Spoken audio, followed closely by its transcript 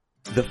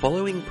The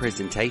following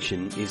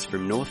presentation is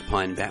from North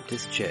Pine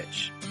Baptist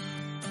Church.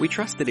 We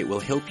trust that it will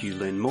help you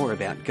learn more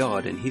about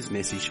God and His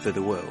message for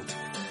the world.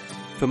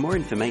 For more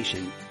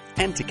information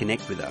and to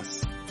connect with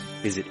us,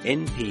 visit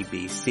npbc.org.au.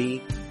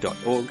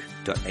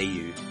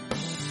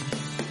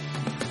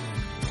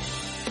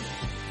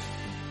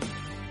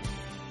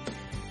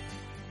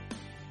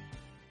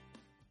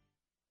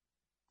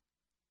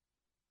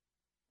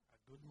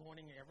 Good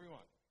morning,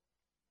 everyone.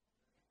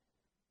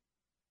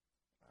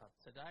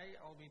 Today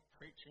I'll be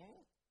preaching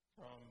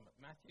from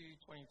Matthew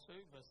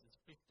 22, verses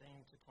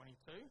 15 to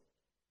 22.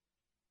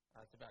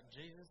 It's about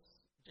Jesus'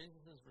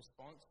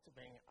 response to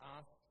being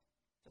asked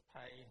to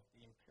pay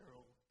the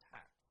imperial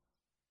tax.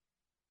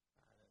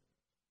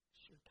 It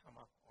should come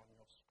up on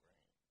your screen.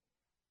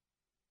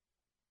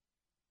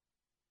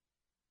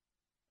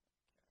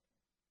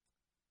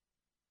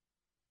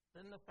 Okay.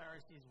 Then the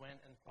Pharisees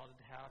went and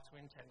plotted how to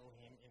entangle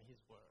him in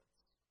his words.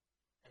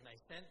 And they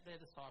sent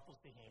their disciples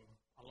to him,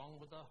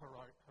 along with the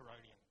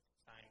Herodians,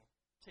 saying,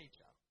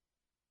 "Teacher,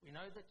 we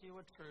know that you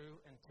are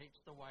true and teach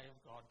the way of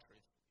God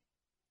truthfully,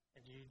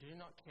 and you do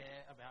not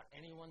care about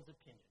anyone's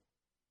opinion,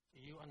 for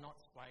you are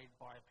not swayed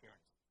by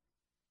appearances.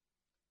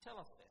 Tell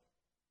us then,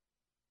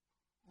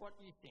 what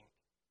do you think?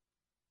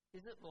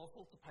 Is it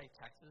lawful to pay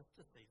taxes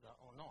to Caesar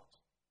or not?"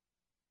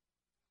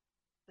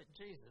 But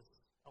Jesus,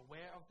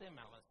 aware of their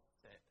malice,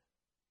 said,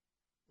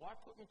 "Why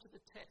put me to the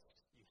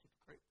test, you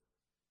hypocrites?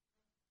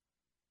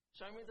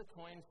 Show me the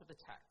coin for the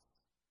tax."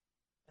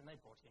 And they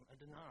brought him a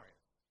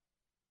denarius.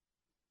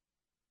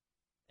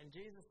 And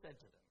Jesus said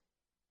to them,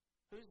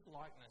 "Whose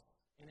likeness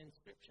and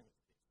inscription is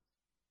this?"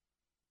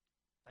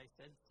 They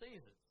said,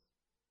 "Caesar's."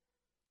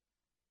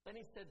 Then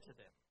he said to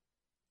them,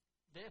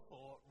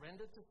 "Therefore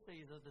render to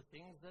Caesar the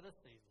things that are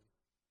Caesar's,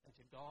 and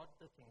to God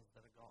the things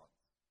that are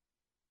God's."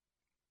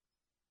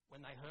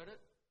 When they heard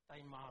it,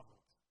 they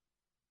marveled,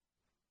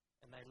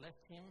 and they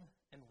left him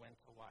and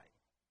went away.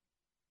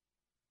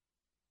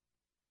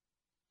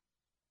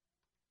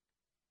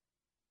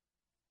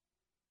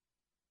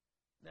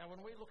 Now,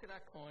 when we look at our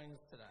coins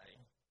today,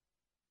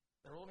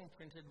 they're all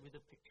imprinted with a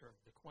picture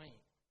of the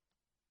Queen.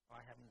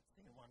 I haven't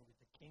seen one with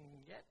the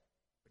King yet,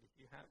 but if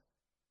you have.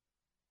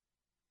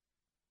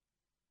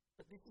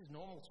 But this is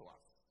normal to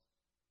us.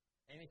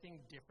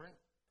 Anything different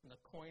from the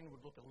coin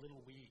would look a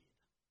little weird.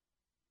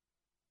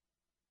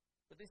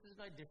 But this is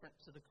no different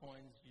to the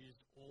coins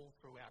used all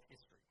throughout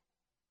history.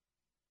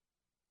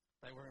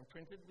 They were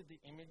imprinted with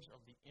the image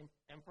of the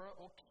emperor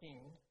or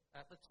king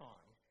at the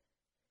time.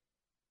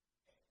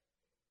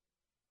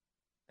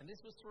 And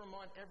this was to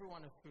remind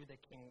everyone of who their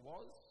king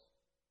was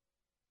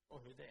or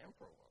who their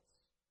emperor was.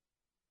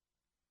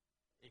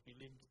 If you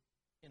lived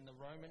in the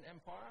Roman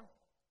Empire,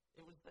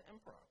 it was the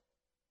emperor.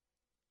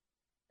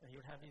 And he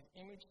would have his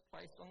image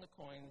placed on the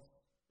coins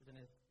with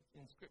an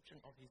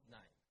inscription of his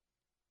name.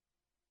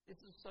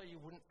 This is so you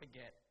wouldn't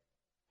forget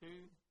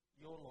who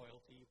your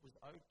loyalty was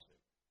owed to.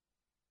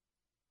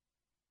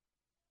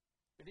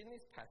 But in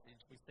this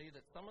passage, we see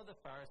that some of the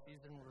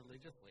Pharisees and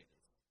religious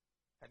leaders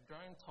had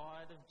grown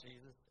tired of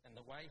Jesus and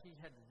the way he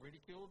had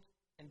ridiculed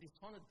and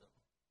dishonoured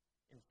them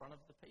in front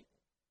of the people.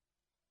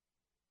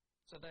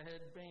 So they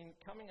had been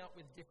coming up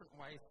with different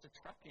ways to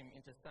trap him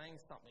into saying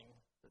something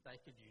that they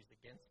could use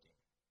against him.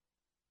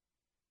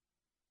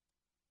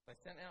 They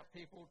sent out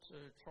people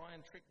to try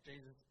and trick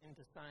Jesus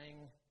into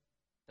saying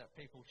that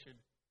people should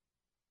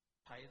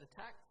pay the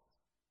tax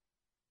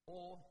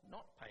or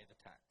not pay the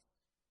tax.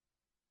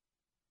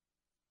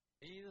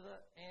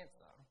 Either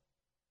answer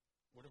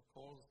would have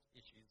caused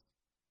issues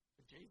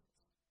for Jesus.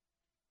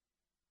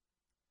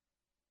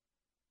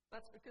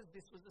 That's because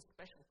this was a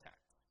special tax,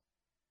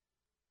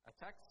 a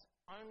tax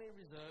only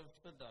reserved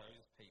for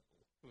those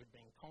people who had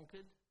been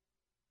conquered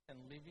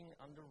and living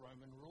under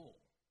Roman rule.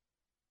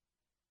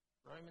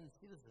 Roman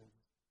citizens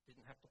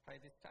didn't have to pay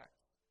this tax.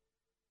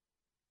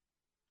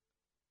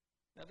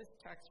 Now, this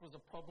tax was a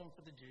problem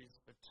for the Jews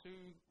for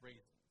two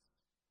reasons.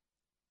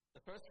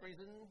 The first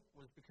reason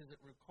was because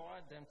it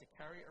required them to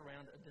carry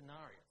around a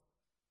denarius,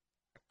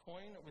 a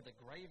coin with a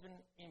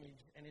graven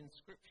image and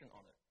inscription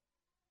on it,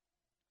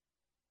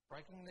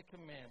 breaking the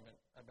commandment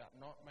about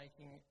not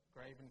making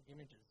graven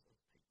images of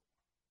people.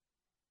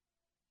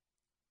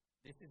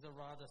 This is a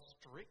rather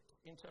strict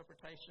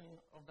interpretation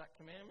of that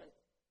commandment,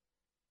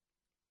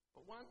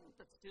 but one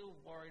that still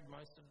worried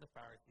most of the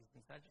Pharisees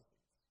and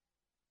Sadducees.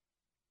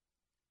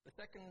 The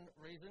second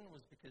reason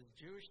was because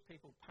Jewish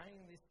people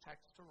paying this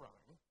tax to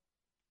Rome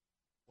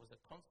was a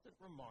constant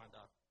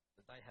reminder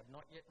that they had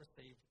not yet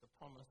received the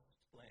promised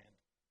land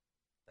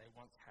they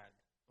once had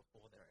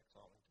before their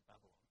exile into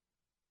Babylon.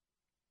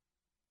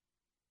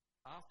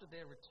 After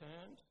their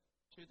return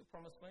to the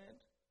promised land,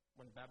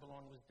 when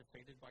Babylon was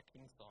defeated by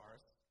King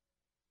Cyrus,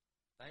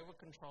 they were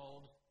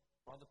controlled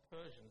by the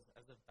Persians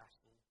as a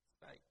vassal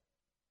state,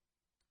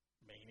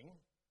 meaning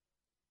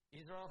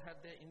Israel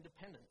had their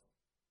independence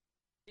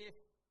if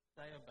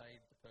they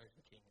obeyed the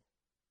Persian king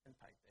and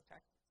paid their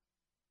taxes.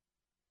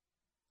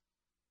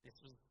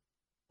 This was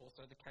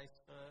also the case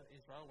for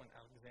Israel when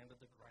Alexander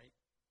the Great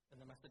and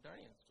the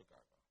Macedonians took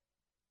over.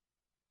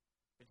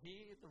 But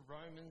here the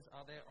Romans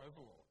are their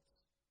overlords.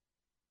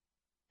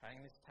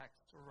 Paying this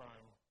tax to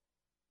Rome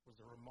was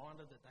a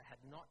reminder that they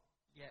had not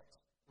yet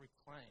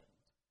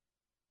reclaimed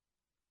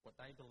what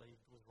they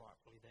believed was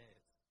rightfully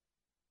theirs.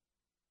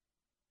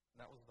 And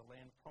that was the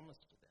land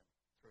promised to them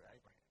through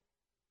Abraham.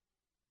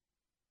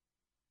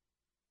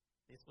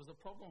 This was a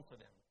problem for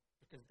them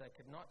because they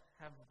could not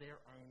have their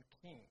own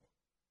king.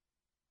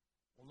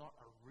 Well, not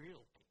a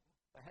real king.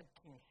 They had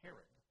King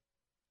Herod,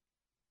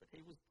 but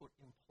he was put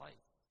in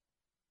place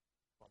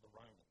by the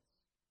Romans.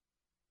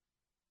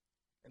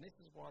 And this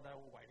is why they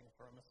were waiting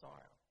for a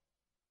Messiah.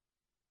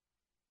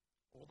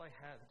 All they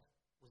had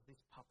was this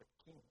puppet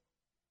king.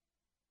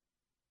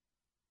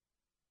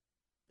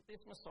 But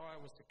this Messiah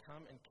was to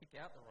come and kick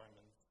out the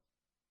Romans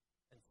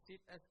and sit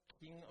as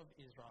king of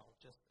Israel,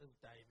 just as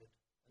David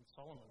and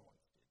Solomon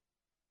once did,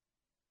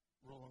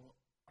 ruling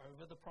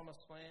over the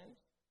promised land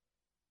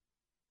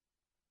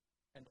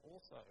and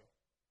also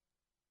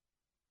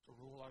to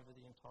rule over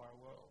the entire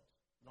world,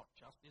 not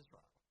just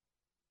Israel.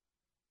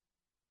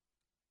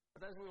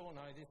 But as we all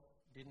know, this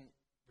didn't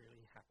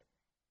really happen.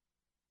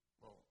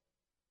 Well,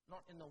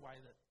 not in the way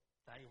that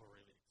they were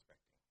really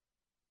expecting.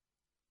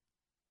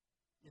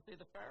 You see,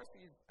 the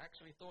Pharisees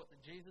actually thought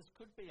that Jesus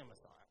could be a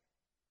Messiah.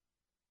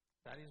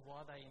 That is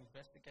why they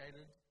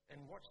investigated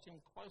and watched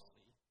him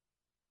closely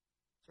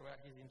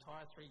throughout his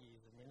entire 3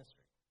 years of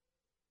ministry.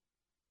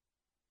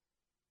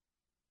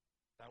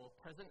 They were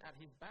present at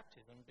his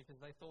baptism because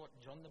they thought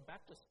John the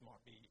Baptist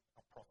might be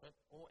a prophet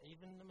or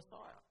even the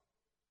Messiah.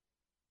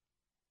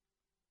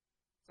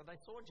 So they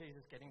saw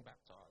Jesus getting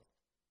baptized.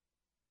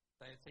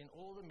 They had seen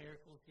all the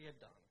miracles he had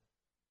done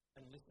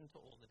and listened to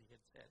all that he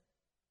had said.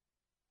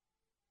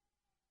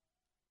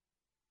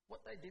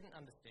 What they didn't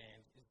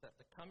understand is that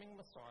the coming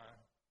Messiah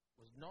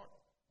was not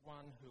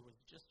one who was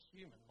just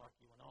human like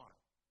you and I.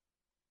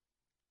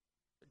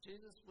 But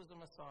Jesus was a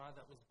Messiah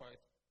that was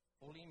both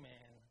fully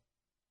man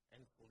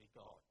and fully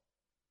God.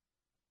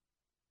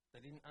 They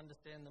didn't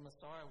understand the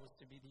Messiah was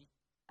to be the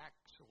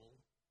actual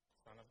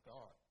Son of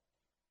God.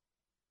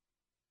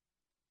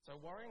 So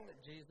worrying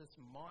that Jesus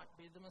might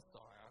be the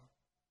Messiah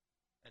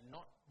and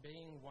not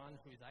being one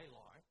who they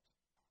liked,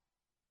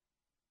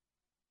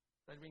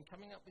 they'd been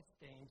coming up with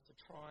schemes to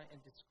try and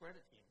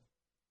discredit him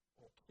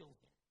or kill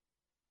him,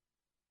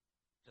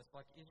 just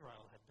like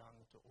Israel had done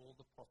to all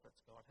the prophets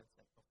God had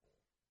sent before.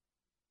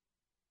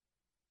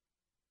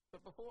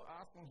 But before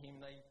asking him,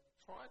 they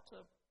tried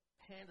to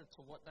pander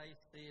to what they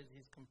see as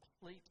his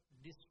complete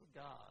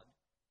disregard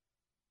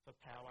for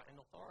power and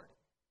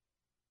authority,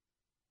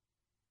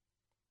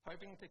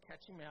 hoping to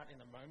catch him out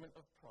in a moment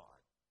of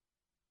pride.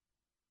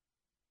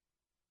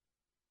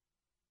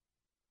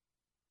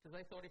 Because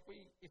they thought if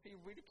he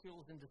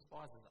ridicules and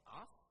despises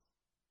us,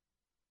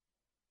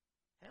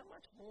 how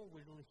much more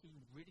will he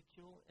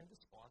ridicule and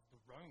despise the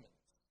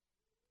Romans?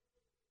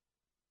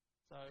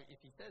 So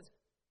if he says,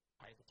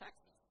 pay the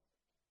taxes,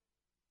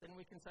 then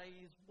we can say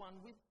he's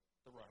one with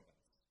the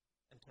Romans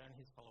and turn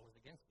his followers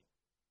against him.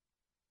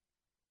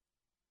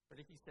 But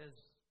if he says,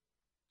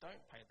 don't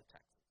pay the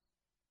taxes,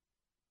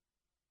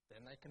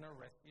 then they can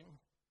arrest him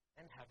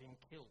and have him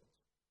killed.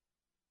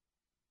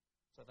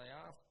 So they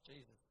asked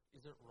Jesus,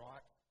 is it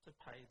right to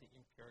pay the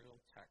imperial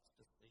tax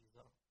to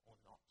Caesar or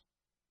not?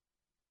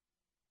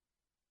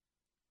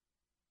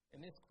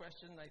 In this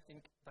question, they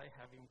think they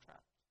have him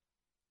trapped.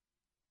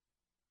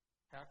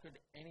 How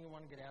could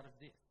anyone get out of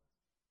this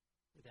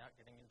without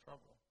getting in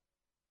trouble?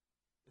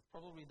 It's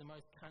probably the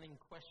most cunning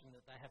question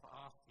that they have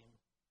asked him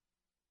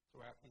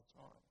throughout his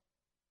time.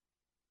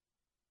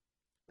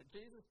 But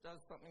Jesus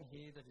does something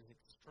here that is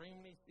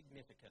extremely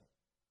significant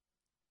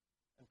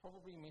and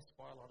probably missed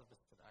by a lot of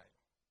us today.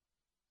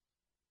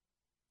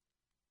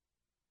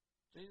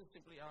 Jesus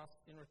simply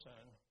asks in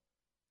return,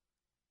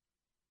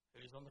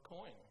 who's on the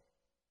coin?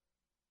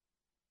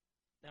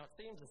 Now, it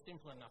seems a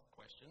simple enough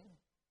question,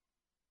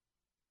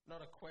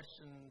 not a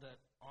question that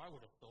I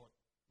would have thought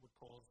would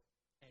cause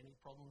any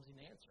problems in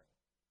answering.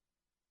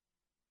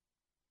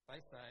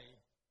 They say,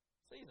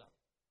 Caesar.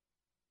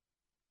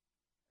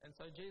 And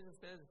so Jesus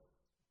says,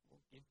 well,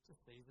 give to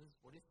Caesar's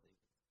what is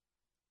Caesar's,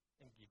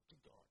 and give to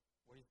God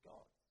what is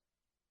God's.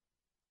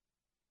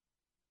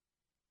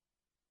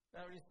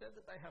 Now, it is said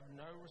that they have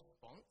no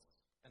response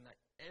and that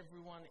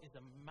everyone is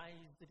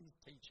amazed at his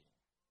teaching.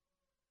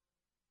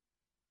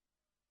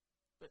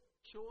 But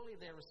surely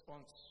their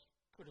response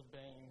could have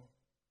been,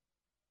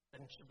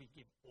 then should we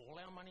give all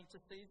our money to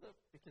Caesar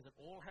because it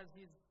all has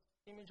his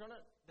image on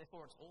it,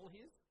 therefore it's all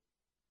his?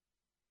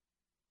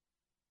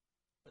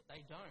 But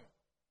they don't.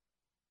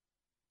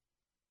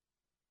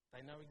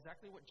 They know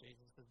exactly what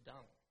Jesus has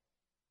done.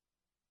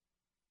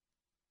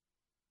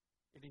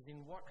 It is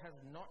in what has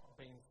not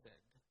been said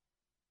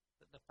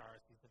that the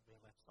Pharisees have been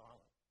left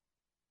silent.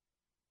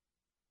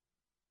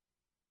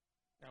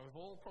 Now, we've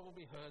all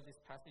probably heard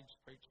this passage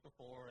preached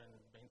before and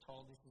been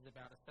told this is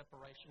about a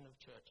separation of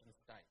church and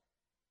state.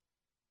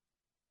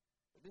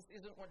 But this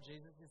isn't what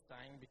Jesus is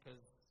saying,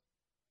 because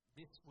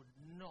this would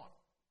not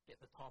get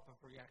the type of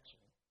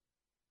reaction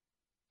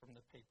from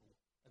the people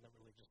and the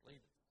religious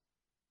leaders.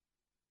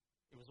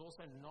 It was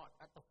also not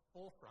at the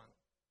forefront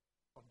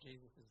of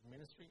Jesus'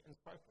 ministry and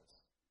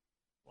focus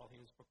while he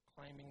was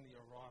proclaiming the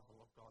arrival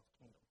of God's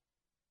kingdom.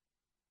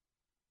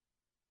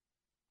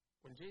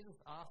 When Jesus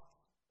asks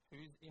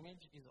whose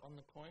image is on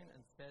the coin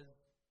and says,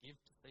 "Give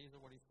to Caesar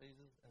what is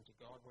Caesar's and to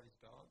God what is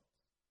God's,"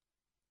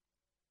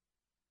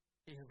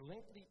 he has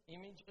linked the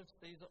image of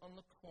Caesar on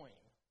the coin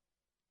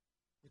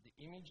with the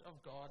image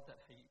of God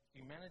that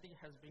humanity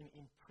has been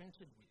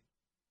imprinted with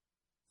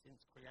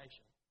since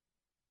creation.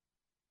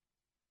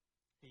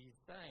 He is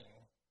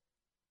saying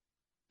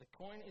the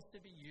coin is to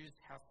be used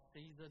how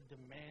Caesar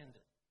demands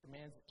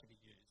it to be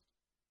used,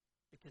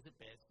 because it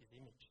bears his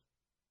image.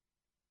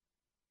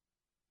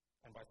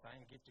 And by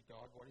saying, "Give to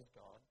God what is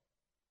God,"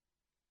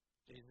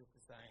 Jesus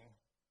is saying,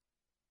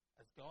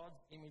 as God's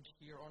image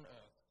here on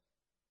earth,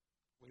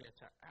 we are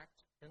to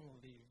act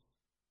and live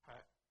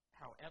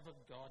however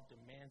God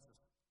demands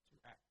us to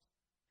act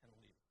and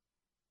live.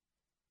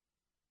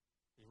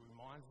 He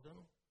reminds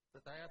them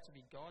that they are to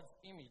be God's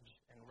image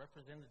and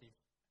representative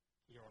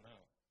here on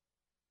earth.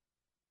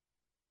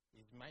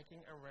 He's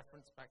making a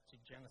reference back to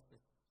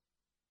Genesis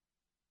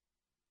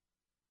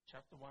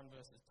chapter 1,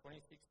 verses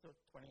 26 to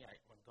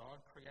 28, when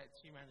God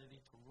creates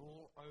humanity to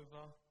rule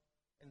over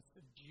and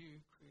subdue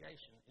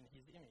creation in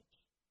his image.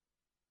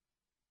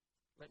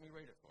 Let me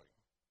read it for you.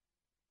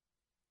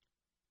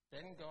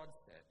 Then God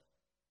said,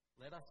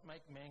 "Let us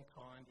make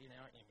mankind in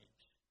our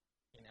image,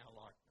 in our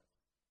likeness,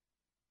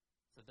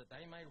 so that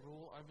they may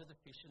rule over the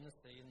fish in the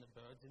sea and the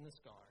birds in the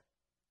sky,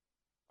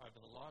 over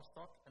the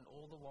livestock and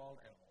all the wild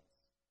animals,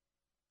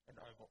 and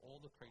over all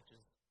the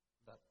creatures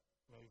that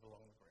move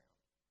along the ground."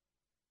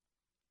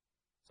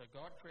 So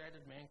God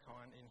created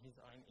mankind in his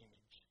own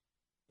image.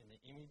 In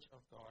the image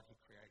of God he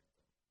created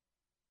them.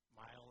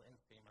 Male and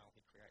female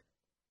he created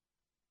them.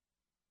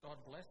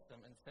 God blessed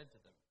them and said to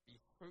them, "Be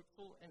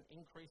fruitful and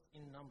increase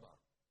in number.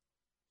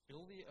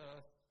 Fill the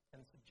earth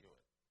and subdue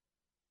it.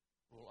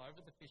 Rule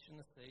over the fish in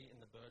the sea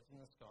and the birds in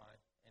the sky,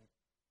 and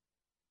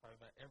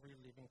over every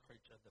living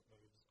creature that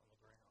moves on the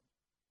ground."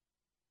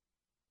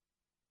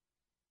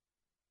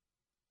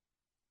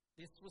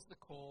 This was the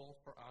call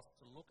for us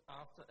to look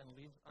after and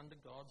live under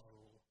God's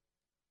rule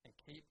and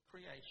keep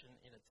creation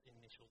in its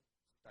initial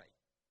state.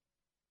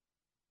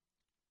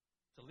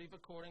 To live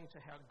according to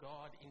how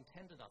God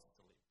intended us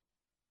to live.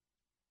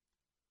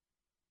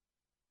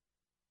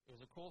 It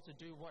was a call to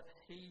do what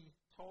he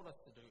told us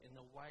to do in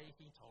the way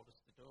he told us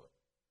to do it.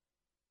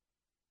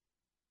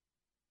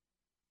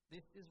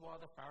 This is why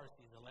the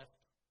Pharisees are left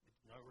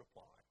with no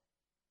reply.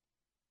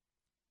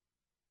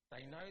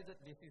 They know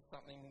that this is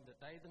something that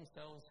they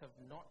themselves have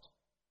not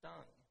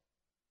done,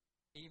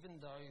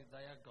 even though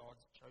they are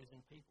God's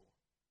chosen people.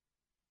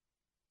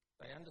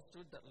 They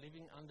understood that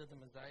living under the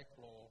Mosaic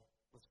law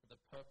was for the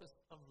purpose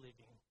of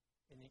living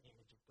in the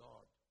image of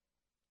God.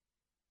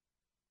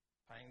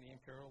 Paying the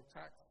imperial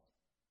tax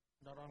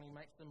not only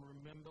makes them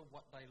remember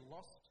what they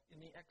lost in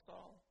the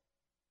exile,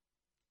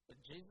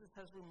 but Jesus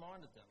has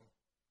reminded them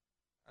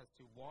as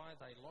to why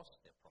they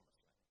lost their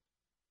promised land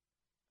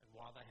and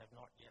why they have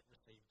not yet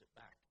received it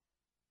back.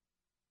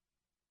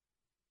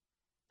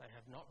 They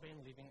have not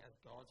been living as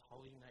God's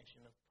holy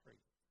nation of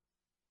priests.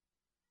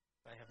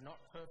 They have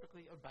not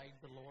perfectly obeyed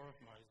the law of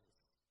Moses.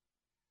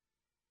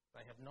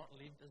 They have not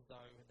lived as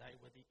though they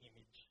were the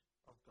image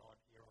of God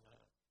here on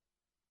earth.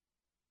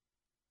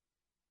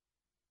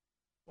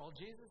 While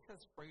Jesus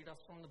has freed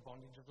us from the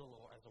bondage of the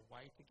law as a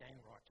way to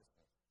gain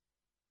righteousness,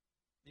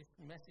 this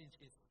message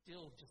is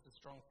still just as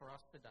strong for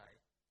us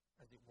today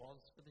as it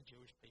was for the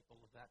Jewish people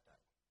of that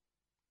day.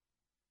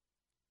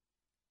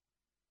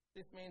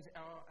 This means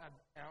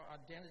our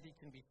identity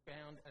can be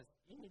found as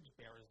image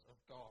bearers of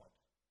God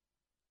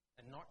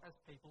and not as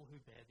people who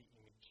bear the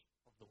image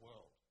of the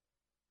world.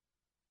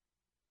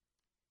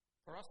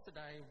 For us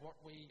today,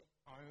 what we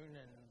own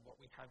and what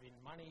we have in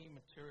money,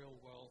 material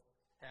wealth,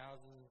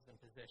 houses and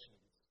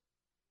possessions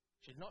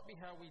should not be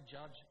how we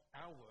judge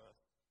our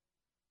worth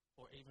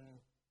or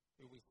even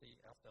who we see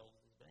ourselves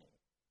as being.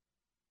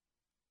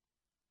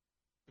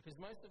 Because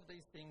most of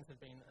these things have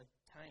been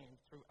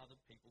obtained through other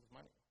people's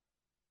money,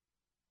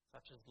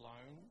 such as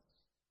loans,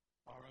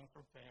 borrowing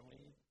from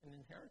family, and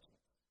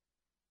inheritance.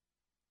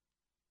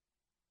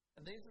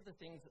 And these are the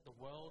things that the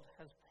world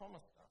has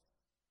promised us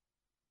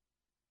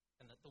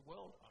and that the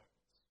world owns.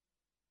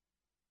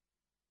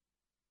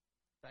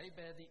 They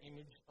bear the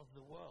image of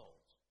the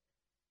world,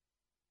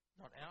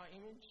 not our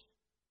image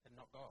and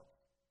not God's.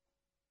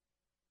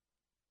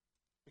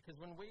 Because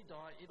when we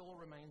die, it all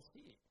remains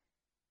here.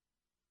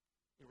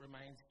 It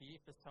remains here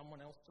for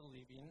someone else to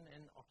live in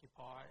and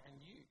occupy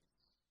and use,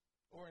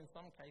 or in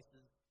some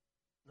cases,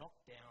 knock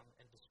down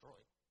and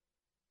destroy.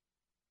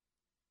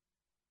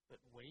 But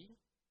we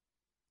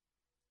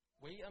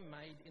are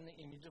made in the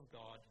image of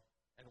God,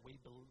 and we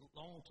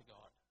belong to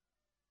God,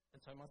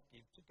 and so must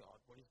give to God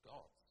what is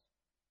God's.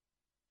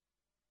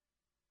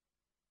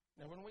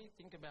 Now, when we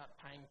think about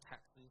paying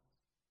taxes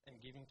and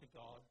giving to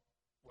God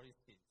what is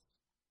His,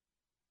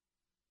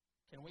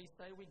 can we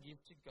say we give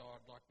to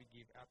God like we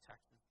give our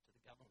taxes to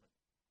the government?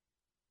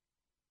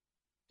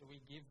 Do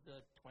we give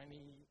the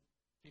 20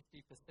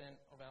 50%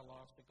 of our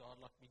lives to God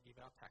like we give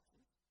our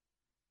taxes?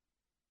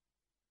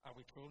 Are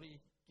we truly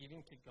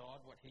giving to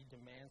God what he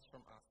demands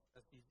from us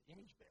as his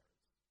image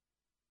bearers?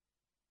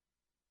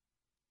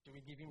 Do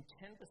we give him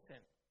 10%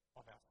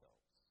 of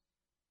ourselves?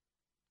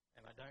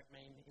 And I don't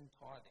mean in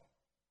tithing.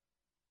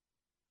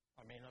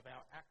 I mean of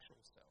our actual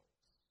selves,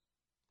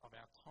 of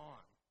our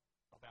time,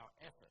 of our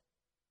effort,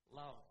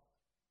 love,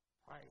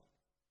 praise,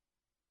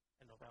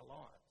 and of our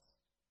lives.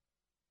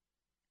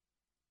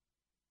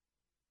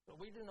 But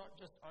we do not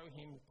just owe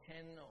him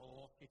 10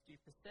 or 50%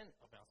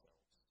 of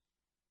ourselves.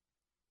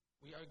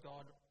 We owe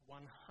God 100%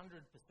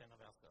 of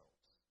ourselves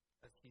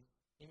as his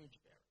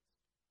image bearers.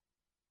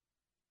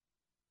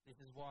 This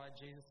is why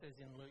Jesus says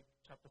in Luke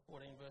chapter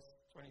 14, verse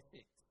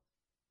 26,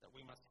 that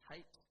we must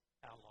hate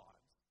our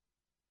lives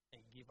and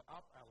give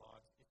up our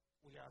lives if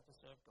we are to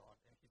serve God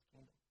and his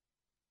kingdom.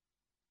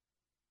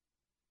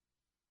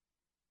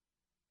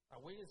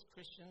 Are we as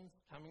Christians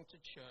coming to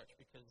church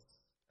because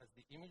as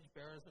the image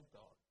bearers of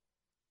God,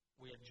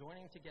 we are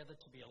joining together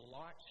to be a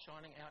light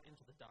shining out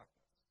into the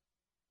darkness?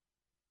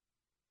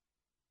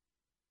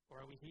 Or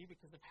are we here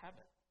because of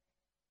habit?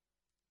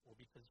 Or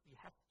because we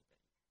have to be?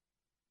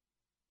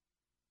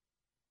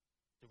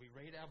 Do we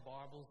read our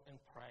Bibles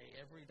and pray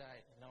every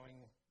day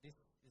knowing this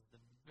is the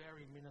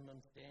very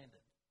minimum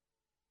standard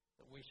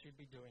that we should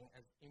be doing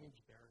as image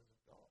bearers of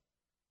God?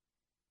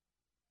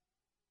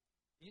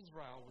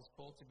 Israel was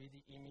called to be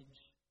the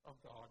image of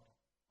God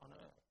on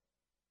earth.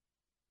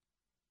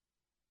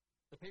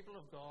 The people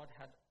of God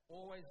had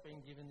always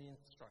been given the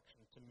instruction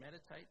to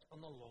meditate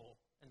on the law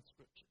and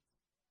scriptures.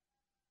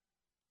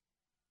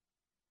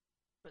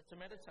 But to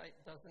meditate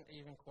doesn't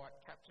even quite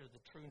capture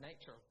the true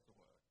nature of the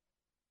word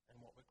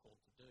and what we're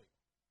called to do.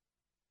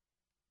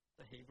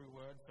 The Hebrew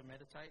word for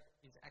meditate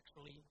is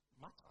actually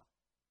mutter.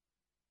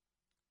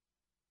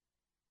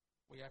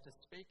 We are to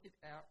speak it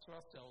out to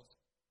ourselves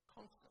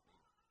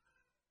constantly,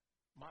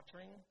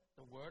 muttering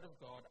the word of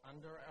God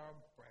under our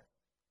breath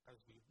as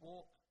we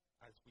walk,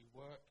 as we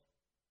work,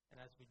 and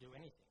as we do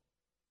anything.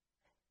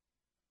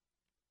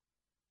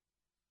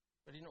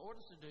 But in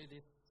order to do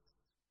this,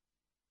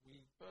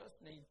 we first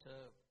need to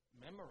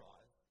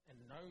memorize and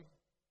know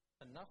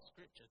enough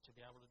scripture to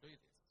be able to do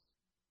this.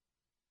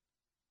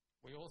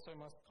 We also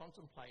must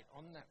contemplate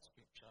on that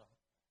scripture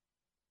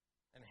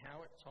and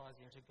how it ties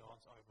into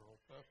God's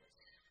overall purpose.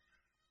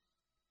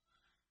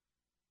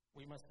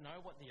 We must know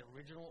what the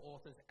original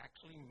authors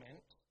actually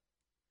meant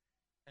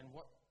and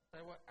what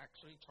they were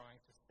actually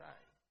trying to say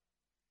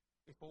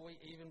before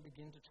we even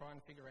begin to try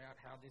and figure out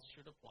how this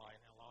should apply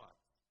in our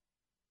lives.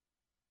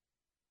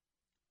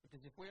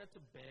 Because if we are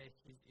to bear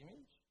his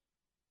image,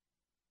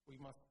 we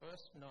must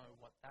first know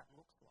what that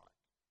looks like.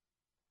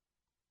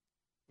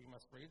 We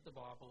must read the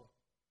Bible,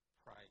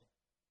 pray,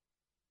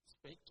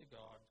 speak to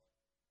God,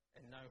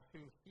 and know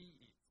who he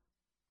is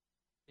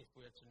if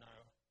we are to know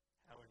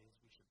how it is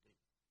we should be.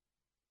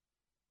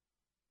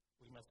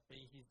 We must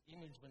be his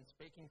image when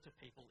speaking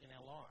to people in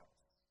our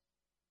lives.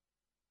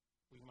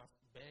 We must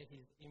bear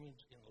his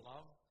image in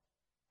love,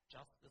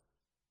 justice,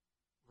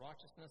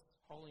 righteousness,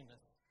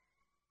 holiness,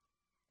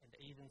 and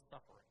even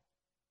suffering.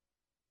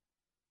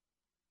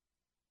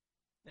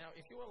 Now,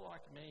 if you are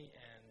like me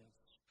and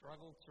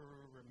struggle to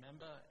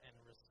remember and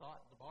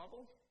recite the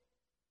Bible,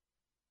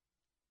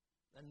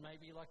 then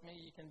maybe like me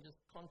you can just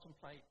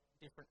contemplate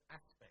different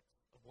aspects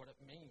of what it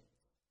means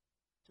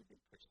to be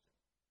Christian.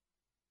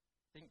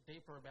 Think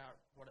deeper about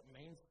what it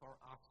means for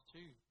us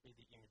to be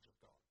the image of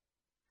God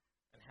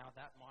and how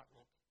that might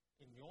look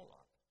in your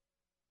life.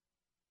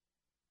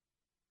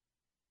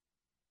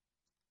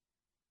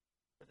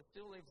 But it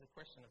still leaves the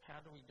question of how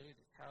do we do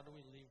this? How do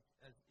we live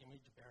as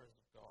image bearers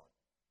of God?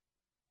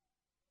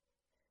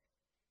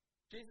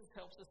 Jesus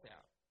helps us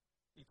out.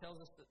 He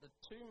tells us that the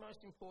two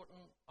most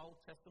important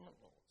Old Testament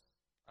laws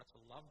are to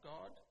love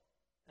God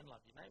and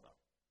love your neighbour.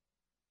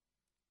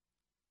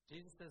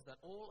 Jesus says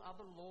that all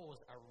other laws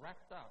are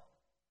wrapped up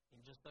in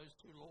just those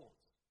two laws.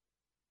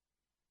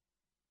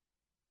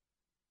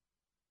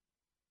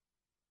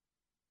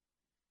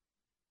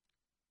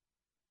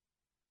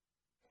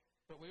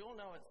 But we all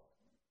know it's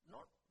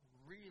not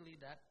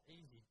really that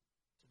easy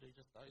to do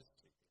just those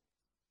two things.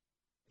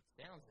 It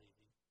sounds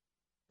easy,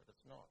 but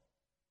it's not.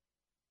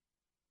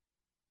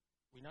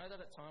 We know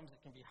that at times it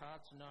can be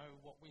hard to know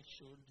what we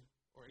should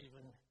or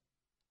even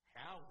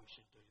how we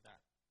should do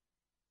that.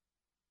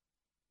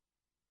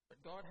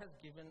 But God has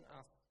given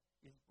us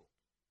his book,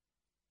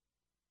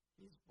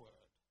 his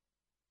word,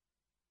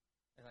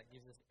 and that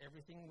gives us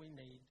everything we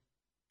need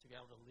to be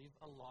able to live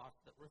a life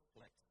that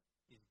reflects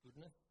his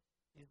goodness,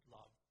 his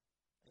love,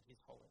 and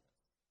his holiness.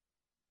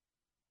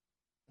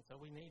 And so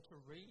we need to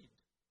read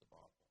the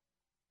Bible,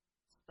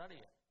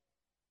 study it,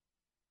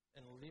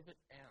 and live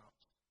it out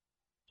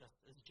just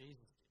as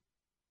Jesus did.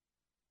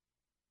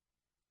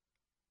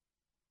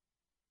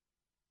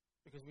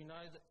 Because we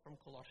know that from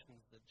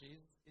Colossians that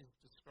Jesus is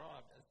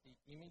described as the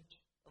image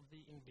of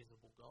the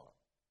invisible God.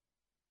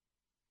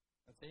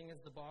 And seeing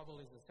as the Bible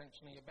is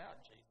essentially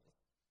about Jesus,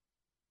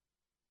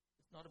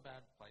 it's not a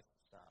bad place to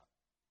start.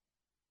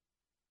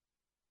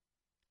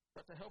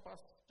 But to help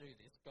us do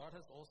this, God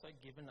has also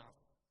given us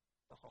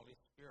the Holy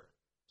Spirit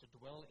to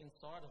dwell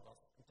inside of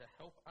us and to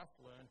help us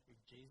learn who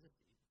Jesus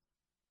is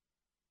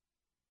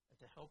and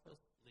to help us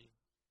live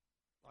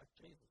like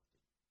Jesus did.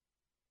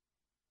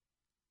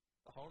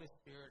 The Holy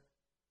Spirit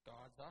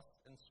guides us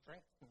and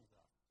strengthens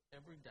us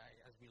every day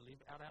as we live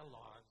out our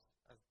lives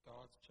as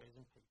God's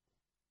chosen people,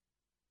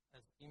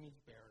 as image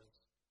bearers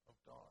of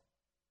God.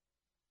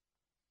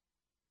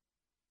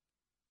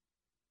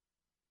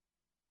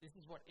 This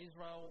is what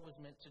Israel was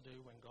meant to do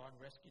when God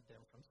rescued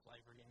them from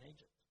slavery in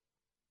Egypt.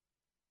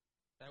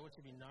 They were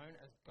to be known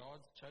as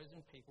God's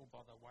chosen people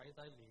by the way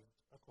they lived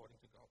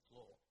according to God's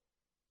law.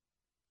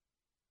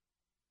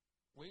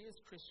 We as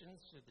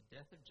Christians, through the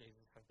death of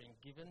Jesus, have been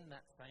given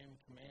that same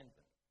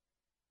commandment.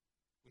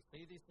 We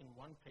see this in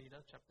 1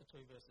 Peter chapter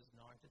 2, verses 9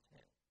 to 10,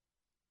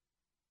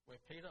 where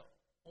Peter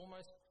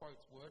almost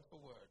quotes word for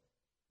word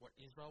what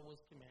Israel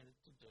was commanded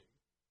to do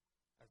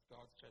as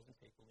God's chosen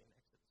people in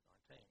Exodus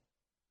 19.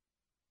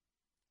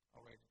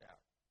 I'll read it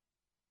out.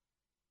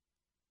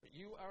 But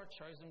you are a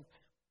chosen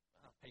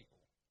people,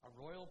 a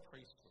royal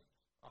priesthood,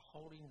 a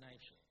holy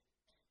nation,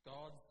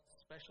 God's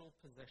special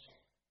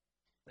possession,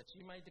 that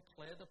you may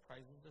declare the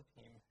praises of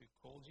him who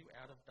called you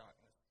out of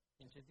darkness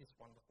into this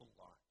wonderful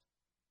light.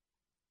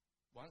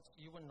 Once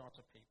you were not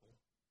a people,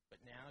 but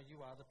now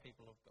you are the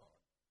people of God.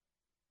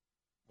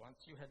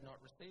 Once you had not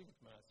received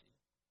mercy,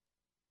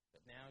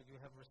 but now you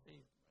have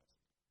received mercy.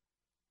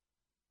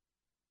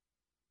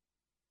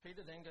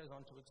 Peter then goes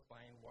on to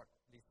explain what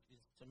this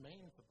is to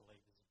mean for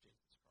believers of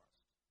Jesus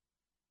Christ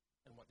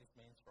and what this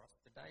means for us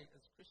today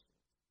as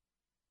Christians.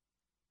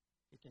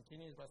 He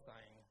continues by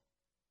saying,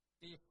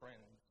 "Dear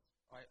friends,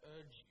 I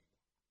urge you,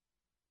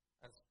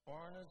 as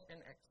foreigners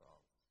and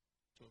exiles,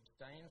 to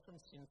abstain from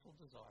sinful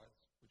desires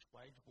which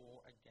wage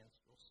war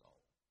against your soul.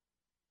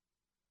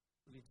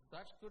 Live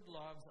such good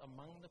lives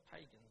among the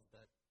pagans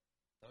that,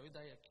 though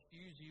they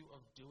accuse you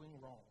of doing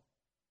wrong,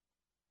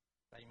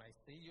 they may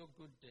see your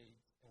good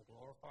deeds and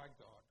glorify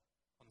God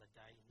on the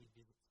day he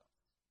visits us.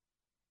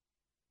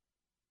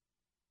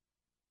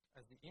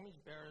 As the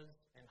image bearers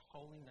and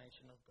holy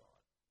nation of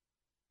God,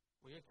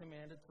 we are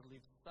commanded to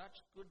live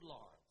such good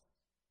lives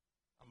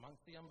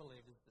amongst the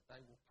unbelievers that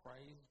they will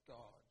praise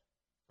God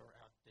for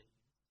our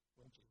deeds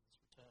when Jesus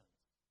returns.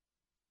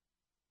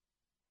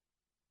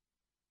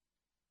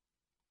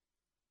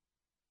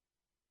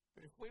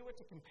 But if we were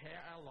to compare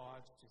our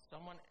lives to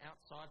someone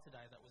outside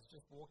today that was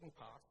just walking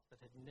past, that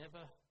had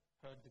never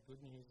heard the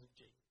good news of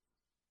Jesus,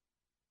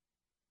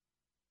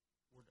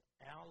 would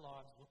our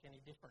lives look any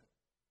different?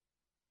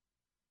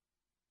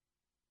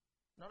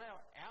 Not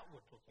our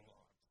outward looking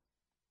lives,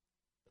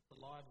 but the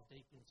lives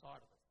deep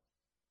inside of us.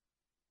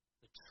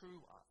 The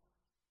true us.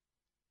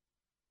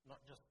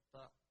 Not just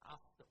the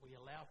us that we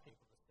allow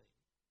people to see,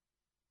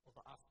 or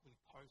the us we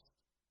post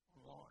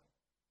online.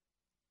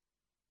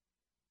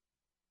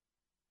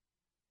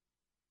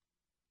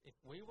 If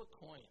we were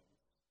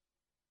coins,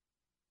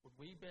 would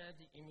we bear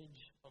the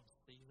image of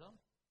Caesar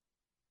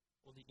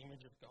or the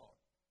image of God?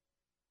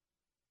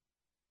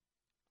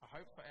 I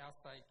hope for our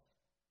sake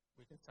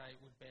we can say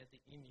it would bear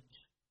the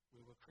image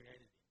we were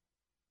created in,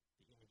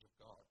 the image of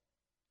God.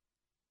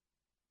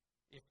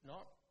 If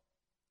not,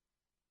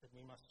 then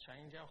we must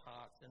change our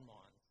hearts and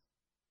minds,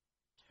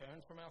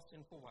 turn from our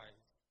sinful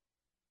ways,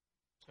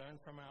 turn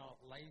from our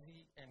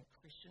lazy and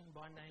Christian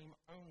by name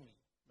only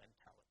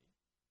mentality,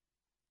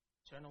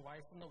 turn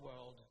away from the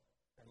world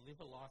and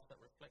live a life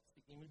that reflects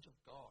the image of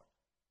God,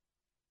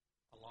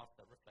 a life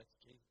that reflects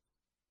Jesus.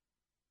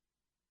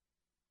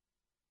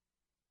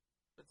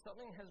 But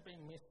something has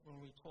been missed when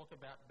we talk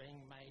about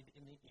being made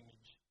in the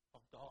image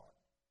of God.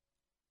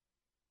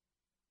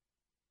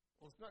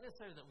 Well, it's not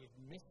necessarily that we've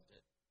missed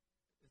it.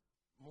 It's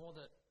more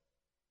that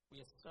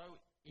we are so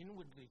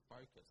inwardly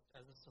focused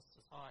as a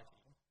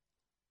society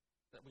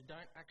that we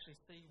don't actually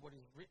see what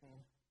is written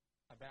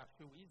about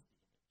who is the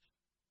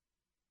image.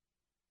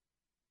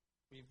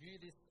 We view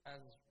this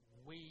as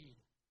we,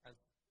 as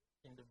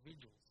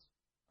individuals,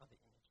 are the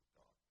image of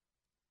God.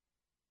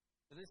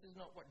 But this is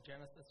not what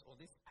Genesis or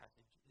this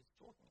passage is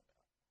talking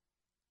about.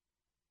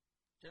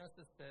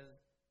 Genesis says,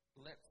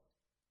 let's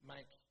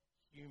make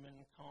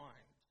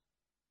humankind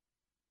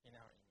in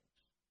our image.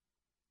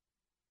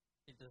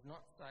 It does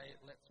not say,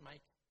 let's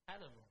make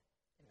Adam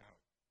in our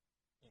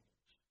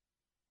image.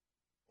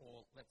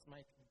 Or let's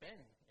make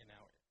Ben in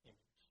our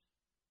image.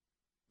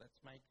 Let's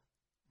make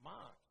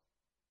Mark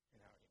in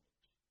our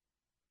image.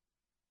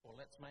 Or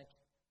let's make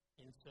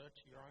insert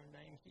your own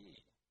name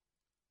here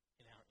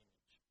in our image.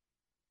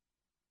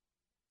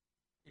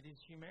 It is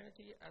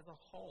humanity as a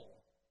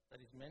whole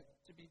that is meant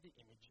to be the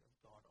image of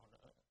God on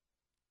earth.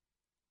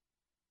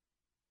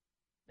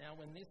 Now,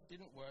 when this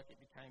didn't work,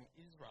 it became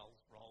Israel's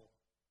role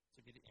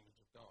to be the image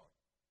of God.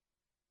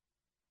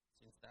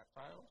 Since that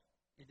failed,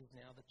 it is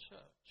now the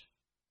church,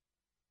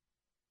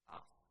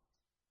 us,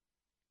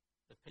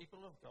 the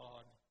people of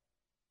God,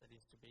 that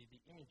is to be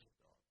the image of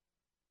God.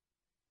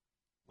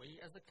 We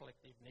as a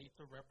collective need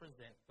to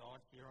represent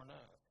God here on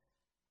earth.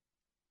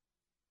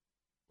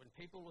 When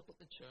people look at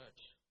the church,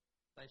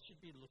 They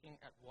should be looking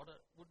at what it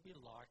would be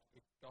like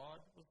if God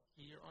was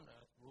here on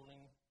earth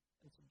ruling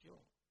and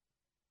subduing.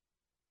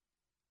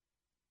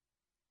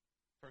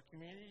 For a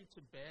community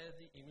to bear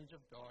the image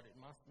of God, it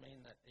must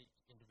mean that each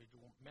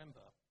individual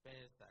member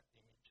bears that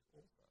image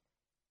also.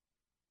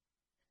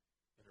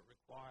 But it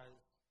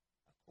requires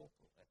a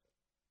corporal effort.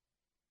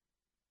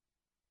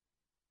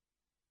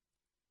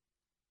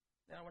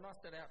 Now, when I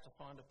set out to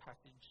find a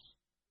passage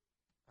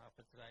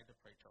for today to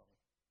preach on,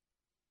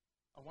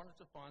 I wanted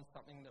to find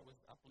something that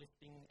was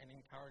uplifting and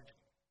encouraging.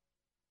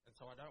 And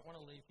so I don't want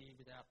to leave here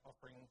without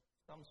offering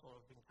some sort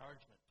of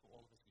encouragement to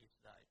all of us here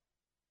today.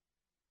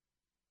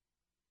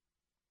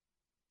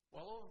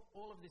 While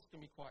all of this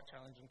can be quite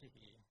challenging to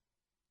hear,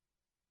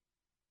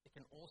 it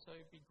can also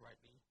be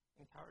greatly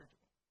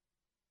encouraging.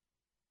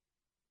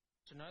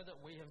 To know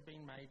that we have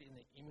been made in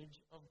the image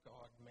of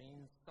God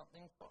means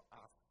something for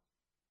us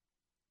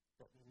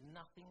that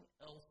nothing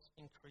else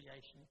in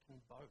creation can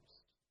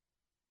boast.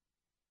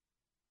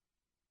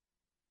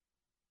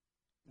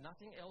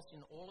 Nothing else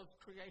in all of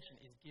creation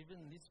is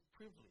given this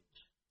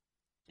privilege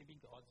to be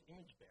God's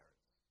image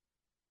bearers.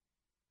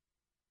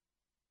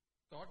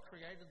 God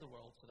created the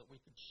world so that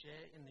we could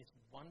share in this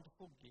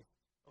wonderful gift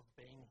of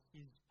being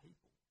his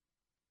people.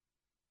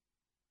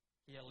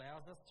 He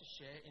allows us to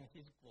share in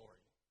his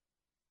glory,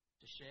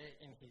 to share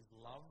in his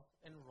love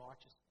and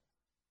righteousness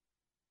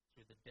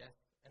through the death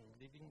and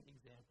living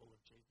example of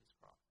Jesus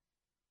Christ.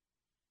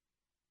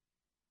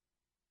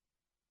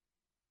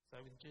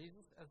 So with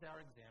Jesus as our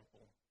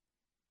example,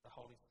 the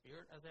Holy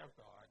Spirit as our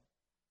guide,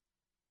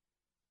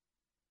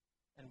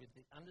 and with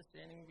the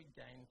understanding we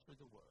gain through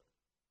the Word,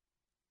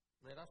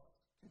 let us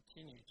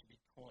continue to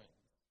be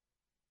coins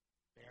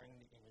bearing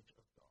the image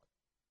of God.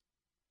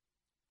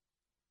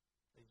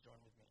 Please join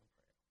with me in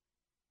prayer.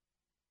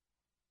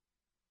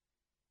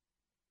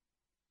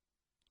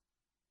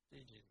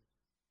 Dear Jesus,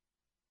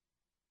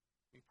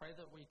 we pray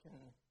that we can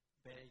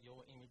bear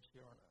your image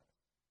here on earth.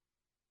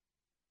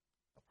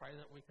 I pray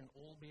that we can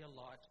all be a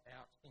light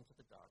out into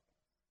the darkness,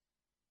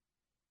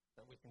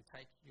 that we can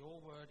take your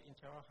word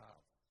into our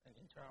hearts and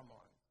into our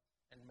minds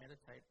and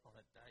meditate on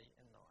it day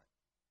and night,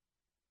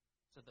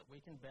 so that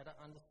we can better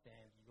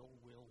understand your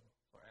will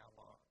for our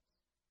lives.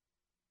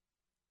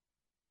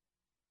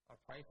 I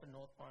pray for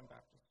North Pine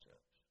Baptist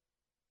Church,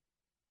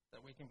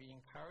 that we can be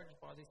encouraged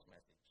by this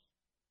message,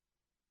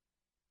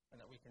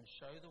 and that we can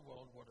show the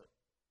world what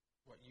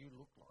you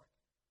look like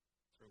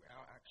through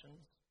our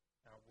actions,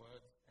 our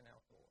words, and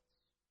our thoughts.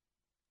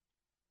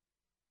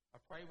 I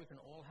pray we can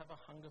all have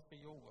a hunger for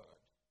your word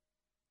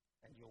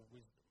and your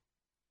wisdom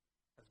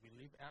as we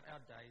live out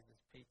our days as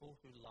people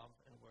who love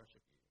and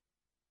worship you.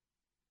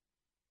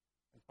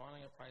 And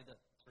finally, I pray that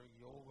through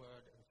your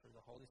word and through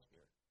the Holy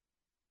Spirit,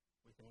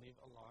 we can live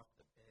a life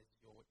that bears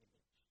your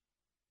image.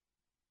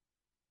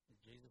 In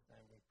Jesus'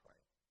 name we pray.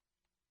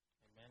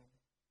 Amen and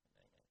amen.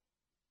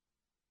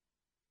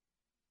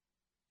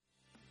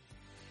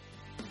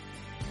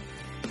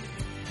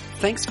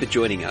 Thanks for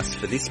joining us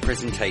for this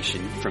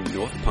presentation from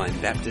North Pine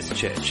Baptist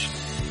Church.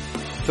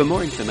 For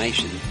more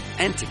information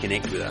and to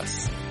connect with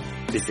us,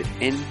 visit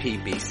npbc.org.au.